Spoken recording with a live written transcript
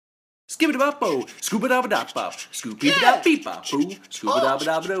Skibba-da-bop-bo, scuba-da-ba-da-bop, scoop-beep-a-da-beep-bop-boo,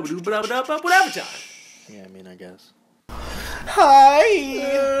 scuba-da-ba-da-ba-da-ba-da-ba, whatever time. Yeah, I mean, I guess. Hi!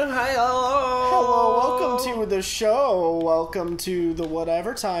 Hi, hello. Hello, welcome to the show. Welcome to the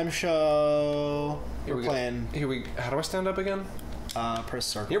Whatever Time show. We're playing. How do I stand up again? Press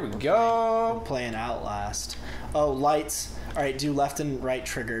circle. Here we go. We're playing Outlast. Oh, lights. Alright, do left and right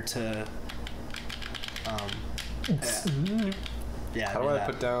trigger to. Yeah, how do I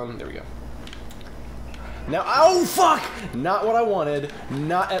put down? There we go. Now, oh fuck! Not what I wanted.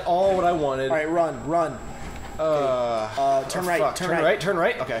 Not at all what I wanted. Alright, run. Okay. Turn right. Turn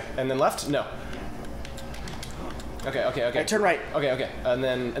right. Okay, and then left. No. Okay. Right, turn right. Okay. And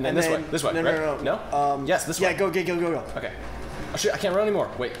then this way. No. Yes, this way. Yeah, go. Okay. Oh shit! I can't run anymore.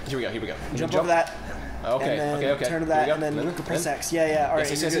 Wait. Here we go. Jump over that. Okay. And then turn to that, and then press X. Yeah. All right.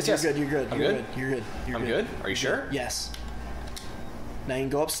 Yes. You're good. I'm good. Are you sure? Yes. Now you can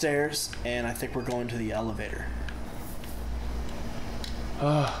go upstairs, and I think we're going to the elevator.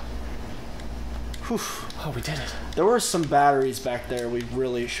 Oh, we did it. There were some batteries back there we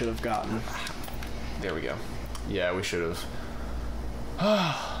really should have gotten. There we go. Yeah, we should have.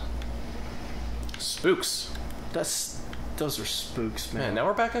 Spooks. Those are spooks, man. Man, now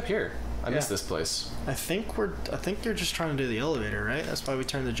we're back up here. I miss this place. I think you're just trying to do the elevator, right? That's why we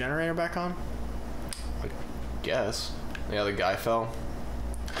turned the generator back on? I guess. Yeah, the guy fell.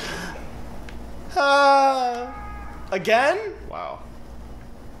 Again? Wow.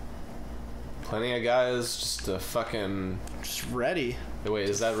 Plenty of guys just to fucking... Just ready. Wait,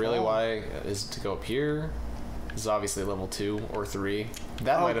 is that really why? Is it to go up here? This is obviously level 2 or 3.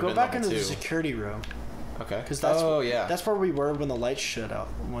 That might have been level 2. Go back into the security room. Okay. Because that's where we were when the lights shut out.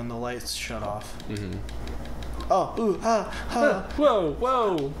 When the lights shut off. Mm-hmm.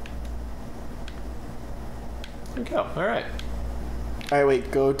 Whoa. There we go. All right. All right,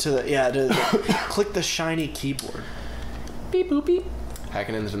 wait. Go to the click the shiny keyboard. Beep boop beep.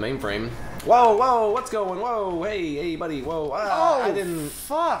 Hacking into the mainframe. Whoa, what's going? Whoa, hey, buddy, whoa. I didn't.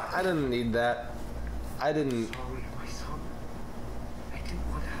 Fuck. I didn't need that. I didn't. Sorry, my son. I didn't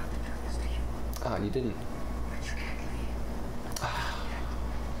want to have to do this to you. Ah, you didn't. But you can't leave.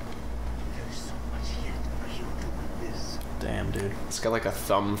 There's so much yet for you to witness. Damn, dude. It's got like a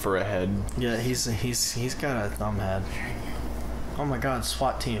thumb for a head. Yeah, he's got a thumb head. Oh my God,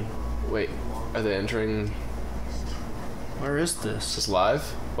 SWAT team. Wait, are they entering? Where is Is this? this live?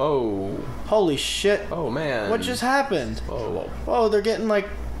 Whoa. Holy shit. Oh man. What just happened? Whoa. Whoa, they're getting like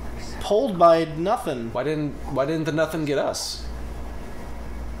pulled by nothing. Why didn't the nothing get us?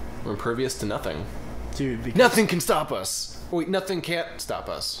 We're impervious to nothing. Dude, because Nothing can stop us. Wait, nothing can't stop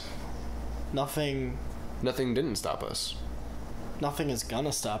us. nothing Nothing didn't stop us. is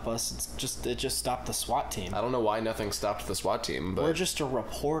gonna stop us. It just stopped the SWAT team. I don't know why nothing stopped the SWAT team, but We're just a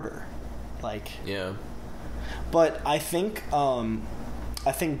reporter. Like, yeah. but I think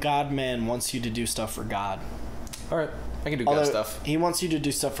God Man wants you to do stuff for God. All right, I can do God stuff. He wants you to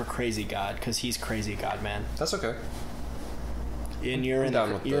do stuff for Crazy God because he's Crazy God Man. That's okay. And you're in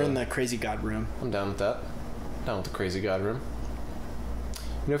the Crazy God room. I'm down with that. Down with the Crazy God room.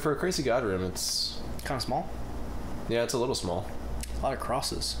 You know, for a Crazy God room, it's Kind of small. yeah, it's a little small. A lot of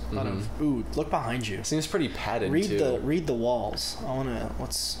crosses. A lot of ooh. Look behind you. It seems pretty padded too. Read the walls. I wanna.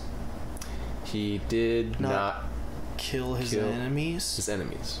 He did not kill his enemies. His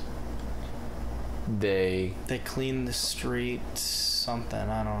enemies. They cleaned the street. Something,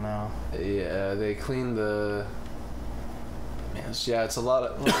 I don't know. Yeah, they cleaned the. Man, yeah, it's a lot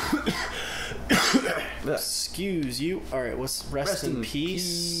of. Excuse you. All right, what's rest in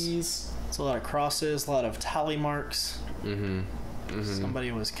peace? It's a lot of crosses, a lot of tally marks.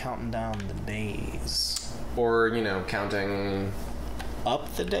 Somebody was counting down the days. Or counting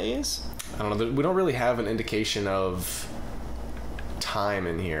up the days. I don't know. We don't really have an indication of time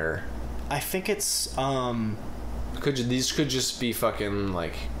in here. I think it's These could just be fucking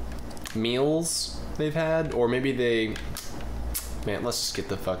like meals they've had, or maybe they. Man, let's just get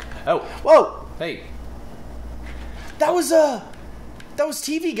the fuck. Oh, whoa! Hey, that was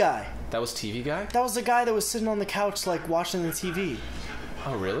TV guy. That was TV guy. That was the guy that was sitting on the couch like watching the TV.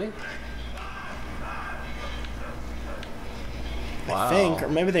 Oh really? Wow. I think, or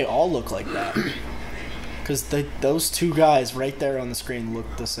maybe they all look like that. Because those two guys right there on the screen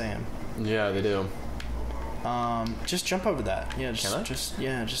look the same. Yeah, they do. Just jump over that. Yeah, Can I?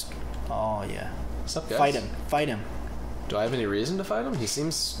 Oh yeah. What's up, guys? Fight him. Do I have any reason to fight him? He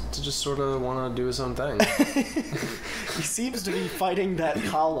seems to just sort of want to do his own thing. He seems to be fighting that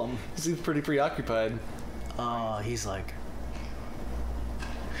column. He seems pretty preoccupied. He's like.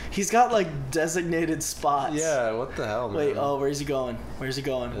 He's got like designated spots. Yeah, what the hell, man? Wait, oh, where's he going? Where's he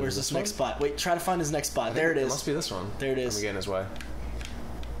going? Where's this this next one? spot? Wait, try to find his next spot. There it is. It must be this one. There it is. I'm getting his way.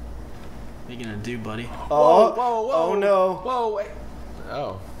 What are you gonna do, buddy? Whoa, whoa, whoa. Oh no. Whoa, wait.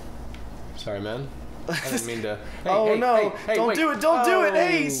 Oh. Sorry, man. I didn't mean to. Hey, oh hey, no! hey, Don't wait. do it! Don't do it!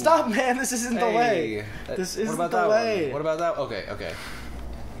 Hey, Oh. stop, man! This isn't the way. This isn't what about the that way. One? What about that? Okay, okay.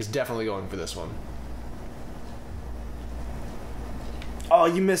 He's definitely going for this one. Oh,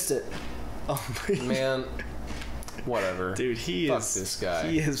 you missed it. Oh my Man, whatever. dude, Fuck this guy.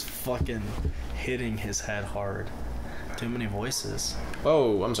 He is fucking hitting his head hard. Too many voices.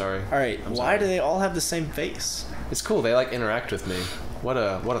 Oh, I'm sorry. All right, I'm why sorry. do they all have the same face? It's cool. They like interact with me. What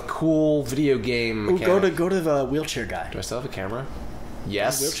a cool video game Ooh, mechanic. go to the wheelchair guy. Do I still have a camera?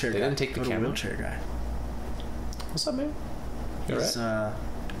 Yes. Wheelchair They guy. didn't take the Go to camera. wheelchair guy. What's up, man? You He's, alright?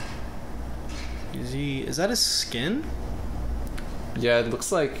 is that his skin? Yeah, it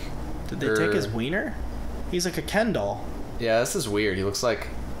looks like. Did they take his wiener? He's like a Ken doll. Yeah, this is weird. He looks like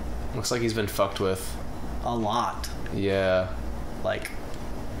he's been fucked with. A lot. Yeah. Like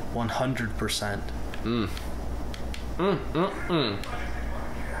 100%.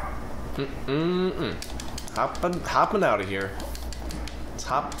 Hopping out of here. Let's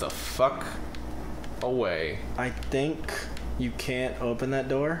hop the fuck away. I think you can't open that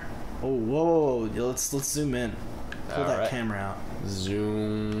door. Oh, whoa! Let's zoom in. Pull that Alright. camera out.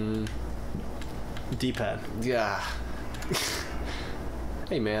 Zoom. D-pad. Yeah.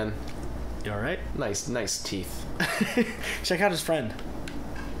 Hey, man. You all right? Nice teeth. Check out his friend.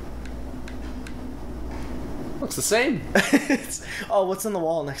 Looks the same. Oh, what's on the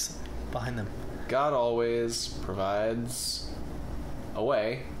wall behind them? God always provides a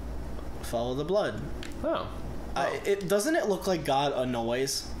way. Follow the blood. Oh. Doesn't it look like God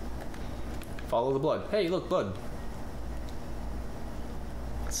annoys? Follow the blood. Hey, look, blood.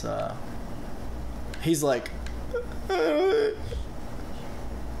 It's he's like, you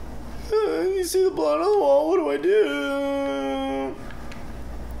see the blood on the wall. What do I do?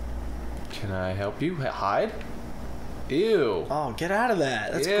 Can I help you hide? Ew. Oh, get out of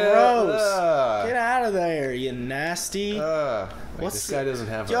that. That's Ew. gross. Get out of there, you nasty. Wait, What's this guy doesn't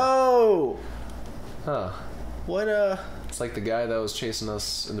have Yo! Huh. What It's like the guy that was chasing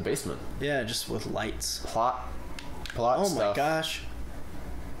us in the basement. Yeah, just with lights. Plot Oh stuff. my gosh.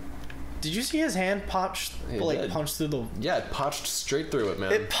 Did you see his hand punch did. punch through the... Yeah, it potched straight through it,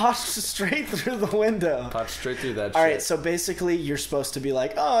 man. It punched straight through the window. Potched straight through that All shit. right, so basically you're supposed to be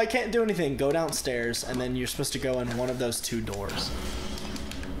like, oh, I can't do anything. Go downstairs, and then you're supposed to go in one of those two doors.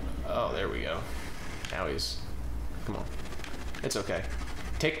 Oh, there we go. Now he's... Come on. It's okay.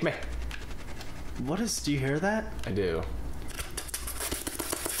 Take me. Do you hear that? I do.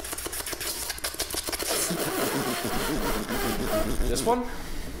 This one?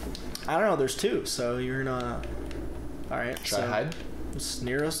 I don't know, there's two, so you're gonna... Alright, Should I hide?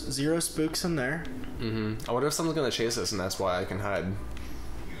 Zero spooks in there. Mm-hmm. I wonder if someone's gonna chase us and that's why I can hide.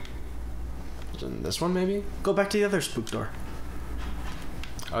 In this one, maybe? Go back to the other spook door.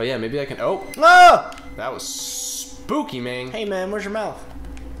 Oh, yeah, maybe I can... Oh! Ah! That was spooky, man. Hey man, where's your mouth?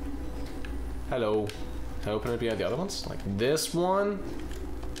 Hello. Can I open up the other ones? Like this one?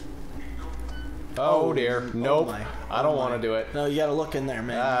 Oh, dear. Nope. my. I don't want to do it. No, you gotta look in there,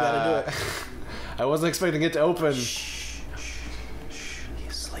 man. You gotta do it. I wasn't expecting it to open. Shh.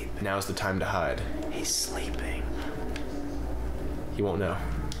 He's sleeping. Now's the time to hide. He's sleeping. He won't know.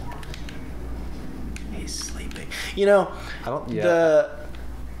 He's sleeping. You know, I don't... Yeah.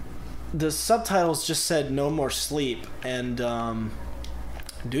 the subtitles just said no more sleep, and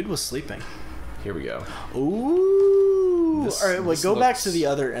dude was sleeping. Here we go. Ooh. This- All right, well, this go back looks- to the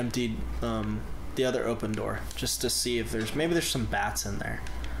other emptied, the other open door, just to see if maybe there's some bats in there,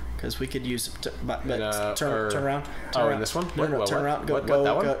 because we could use. Turn around. Oh, around. in this one? No, What, turn what? around. Go, What, go,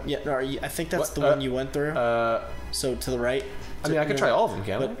 that one? go. Yeah, no, I think that's What? the one you went through. So to the right. I mean, I could try all of them,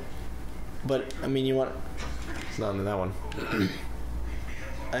 can't I? But I mean, you want. It's not in that one.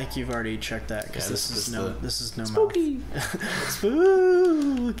 I think you've already checked that because Yeah, this is no Spooky. mouth.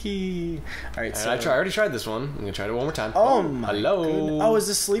 Spooky. All right, And so I already tried this one. I'm gonna try it one more time. Oh my Hello. goodness. Oh, is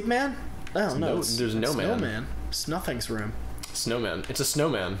this Sleep Man? Oh no, there's no man. Snowman. It's Nothing's room. Snowman. It's a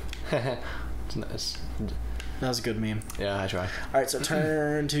snowman. It's nice. That was a good meme. Yeah, I try. All right, so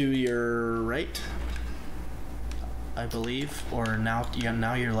turn to your right, I believe, or now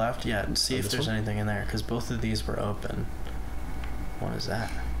your left. Yeah, and see if this there's one? anything in there because both of these were open. What is that?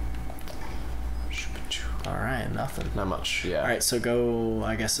 All right, nothing. Not much. Yeah. All right, so go.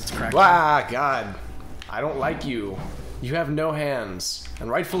 I guess it's cracked. Ah, God. I don't like you. You have no hands, and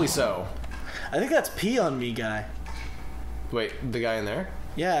rightfully so. I think that's pee on me, guy. Wait, the guy in there?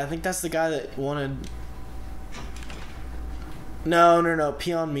 Yeah, I think that's the guy that wanted... No.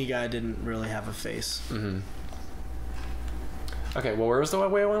 Pee on Me guy didn't really have a face. Mm-hmm. Okay, well, where was the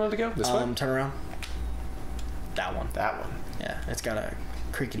way I wanted to go? This way? Turn around. That one. That one. Yeah, it's got a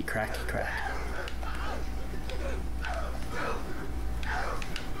crickety cracky crack.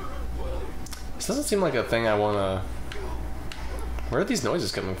 This doesn't seem like a thing I want to... Where are these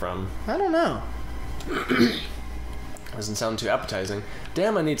noises coming from? I don't know. Doesn't sound too appetizing.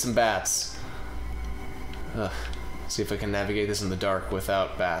 Damn, I need some bats. Ugh. See if I can navigate this in the dark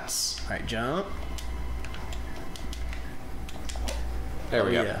without bats. Alright, jump. There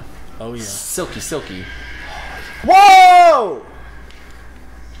we go. Yeah. Oh, yeah. Silky. Whoa!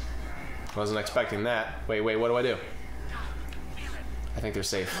 Wasn't expecting that. Wait, what do I do? I think they're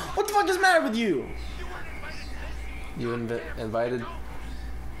safe. What the fuck is the matter with you? You invited?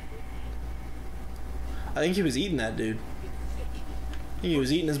 I think he was eating that dude. I think he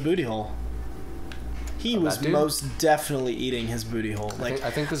was eating his booty hole. He was most definitely eating his booty hole. Like, I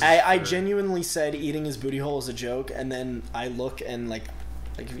think this is I genuinely said eating his booty hole is a joke, and then I look and like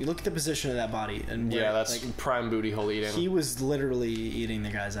if you look at the position of that body and yeah, that's like, prime booty hole eating. He was literally eating the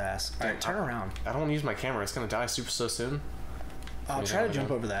guy's ass. All right, turn around. I don't want to use my camera. It's gonna die so soon. I'll try to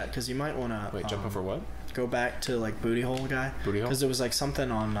jump over that because you might want to. Wait, jump over what? Go back to like booty hole guy. Booty hole. Because there was like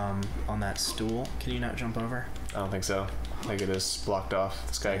something on that stool. Can you not jump over? I don't think so. I think it is blocked off.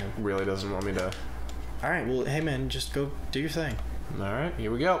 This guy really doesn't want me to. All right. Well, hey man, just go do your thing. All right,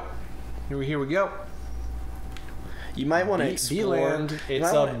 here we go. Here we go. You might want to explore. B-land.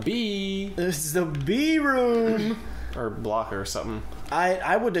 It's a bee. This is the bee room. Or block or something.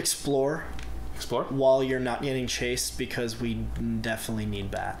 I would explore. Explore? While you're not getting chased, because we definitely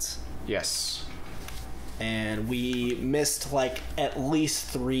need bats. Yes. And we missed like at least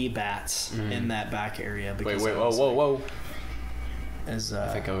 3 bats in that back area. Because wait, whoa. I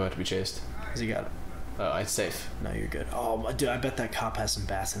think I'm about to be chased. Has he got it? Oh, it's safe. No, you're good. Oh, dude, I bet that cop has some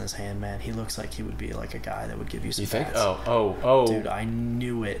bats in his hand, man. He looks like he would be like a guy that would give you some bats. You think? Oh. Dude, I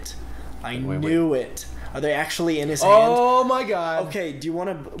knew it. I knew it. Are they actually in his hand? Oh my god. Okay,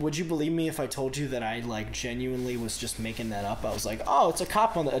 would you believe me if I told you that I like genuinely was just making that up? I was like, oh, it's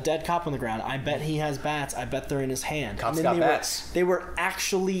a dead cop on the ground. I bet he has bats. I bet they're in his hand. Cops got bats. They were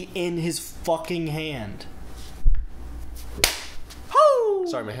actually in his fucking hand.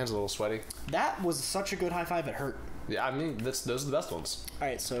 Sorry, my hand's a little sweaty. That was such a good high five, it hurt. Yeah, I mean, those are the best ones.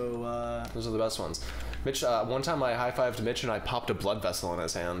 Alright, so, those are the best ones. Mitch, one time I high-fived Mitch and I popped a blood vessel in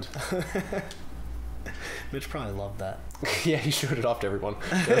his hand. Mitch probably loved that. Yeah, he showed it off to everyone.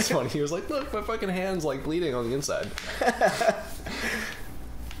 That's funny. He was like, look, my fucking hand's like bleeding on the inside.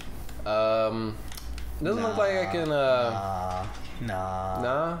 Doesn't look like I can,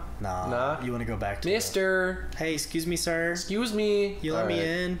 Nah. You want to go back to Mister? Hey, excuse me, sir. Excuse me. You let me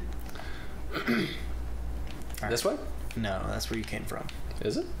in? This way? No, that's where you came from.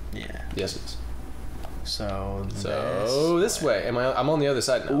 Is it? Yeah. Yes, it is. So this way. I'm on the other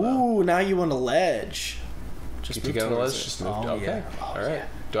side now. Ooh, now you want a ledge. Just move on the ledge. Just move. Okay. Yeah. All right. Yeah.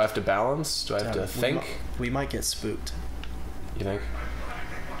 Do I have to balance? Do I have to think? We might get spooked. You think?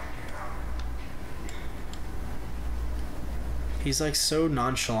 He's like so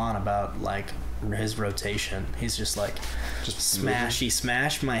nonchalant about like his rotation. He's just like, smash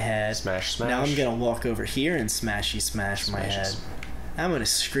my head. Smash. Now I'm gonna walk over here and smash my head. I'm gonna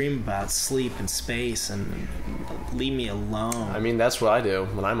scream about sleep and space and leave me alone. I mean, that's what I do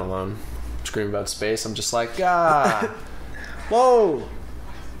when I'm alone. Scream about space. I'm just like, ah. Whoa.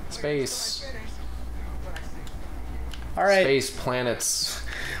 Space. All right. Space, planets.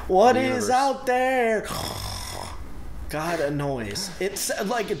 What is out there? God, a noise. It's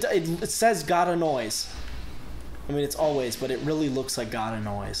like it says God a noise. I mean, it's always, but it really looks like God a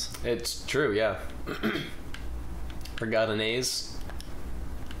noise. It's true, yeah. Or God an A's.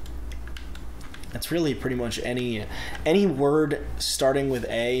 That's really pretty much any word starting with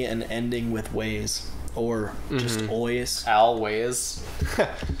A and ending with ways, or just oys. Always.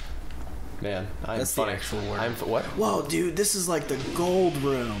 Man, that's funny. The actual word. What? Whoa, dude, this is like the gold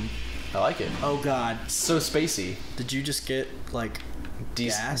room. I like it. Oh God, so spacey. Did you just get like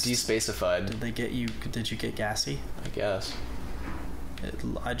despacified? Did you get gassy? I guess.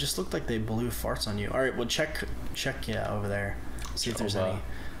 I just looked like they blew farts on you. All right, well check over there. See if there's any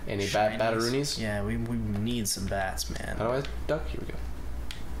bataroonies. Yeah, we need some bats, man. How do I duck? Here we go.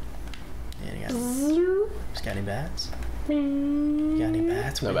 Yeah, you got any bats? You got any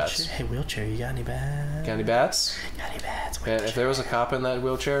bats? No bats. Hey, wheelchair, you got any bats? Got any bats? Got any bats? And if there was a cop in that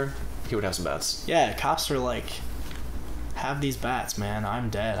wheelchair, he would have some bats. Yeah, cops are like Have these bats, man. I'm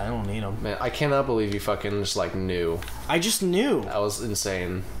dead. I don't need them. Man, I cannot believe you fucking just like knew. I just knew. That was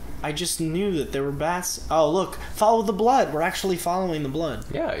insane. I just knew that there were bats. Oh, look. Follow the blood. We're actually following the blood.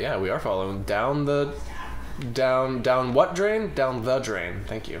 Yeah, we are following down the... Down what drain? Down the drain.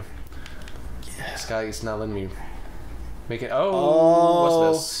 Thank you. Yeah. This guy is not letting me make it... Oh,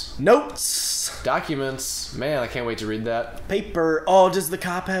 what's this? Notes. Documents. Man, I can't wait to read that. Paper. Oh, does the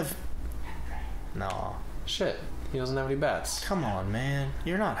cop have... No. Shit. He doesn't have any bats. Come on, man.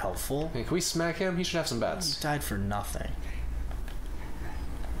 You're not helpful. Hey, can we smack him? He should have some He bats. died for nothing.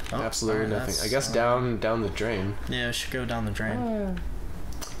 Oh, Absolutely nothing. I guess down the drain. Yeah, it should go down the drain.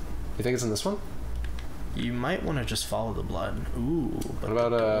 You think it's in this one? You might want to just follow the blood. Ooh, but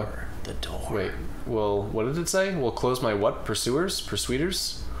what about the door? Wait. Well, what did it say? We'll close my what? Pursuers?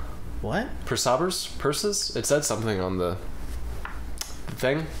 Persuaders? What? Pursuers? Purses? It said something on the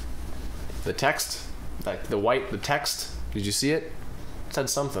thing. The text. Like the text. Did you see it? It said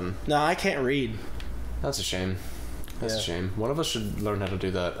something. No, I can't read. That's a shame. That's a shame. One of us should learn how to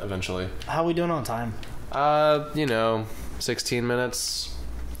do that eventually. How are we doing on time? 16 minutes.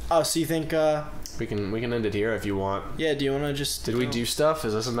 Oh, so you think We can end it here if you want. Yeah, do you want to just... Did we do stuff?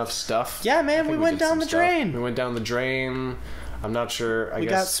 Is this enough stuff? Yeah, man, we went down the drain. We went down the drain. I'm not sure. I guess we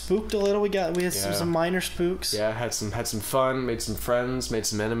got spooked a little. We had some minor spooks. Yeah, had some fun, made some friends, made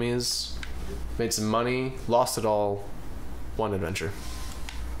some enemies, made some money, lost it all. One adventure.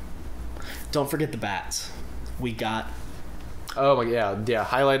 Don't forget the bats. We got... Oh my yeah.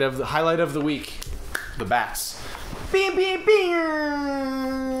 Highlight of the week. The bats. Beep, beep, beep.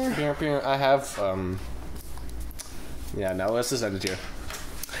 I have yeah, now let's just end it here.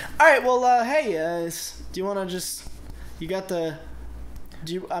 Alright, well, hey, do you want to just... You got the...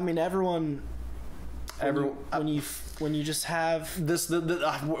 Everyone... When you just have... This,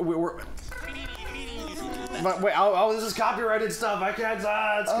 we're but wait, this is copyrighted stuff. I can't,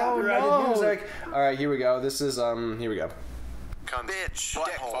 it's copyrighted music. Alright, here we go. This is, here we go. Bitch,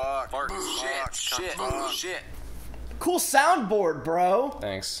 butthole, fart, shit. Cool soundboard, bro.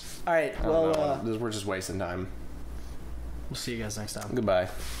 Thanks. Alright, well, we're just wasting time. We'll see you guys next time. Goodbye.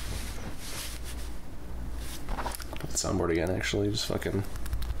 Put the soundboard again, actually. Just fucking...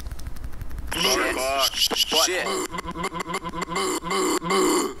 Shit.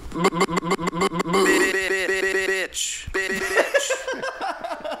 Bitch.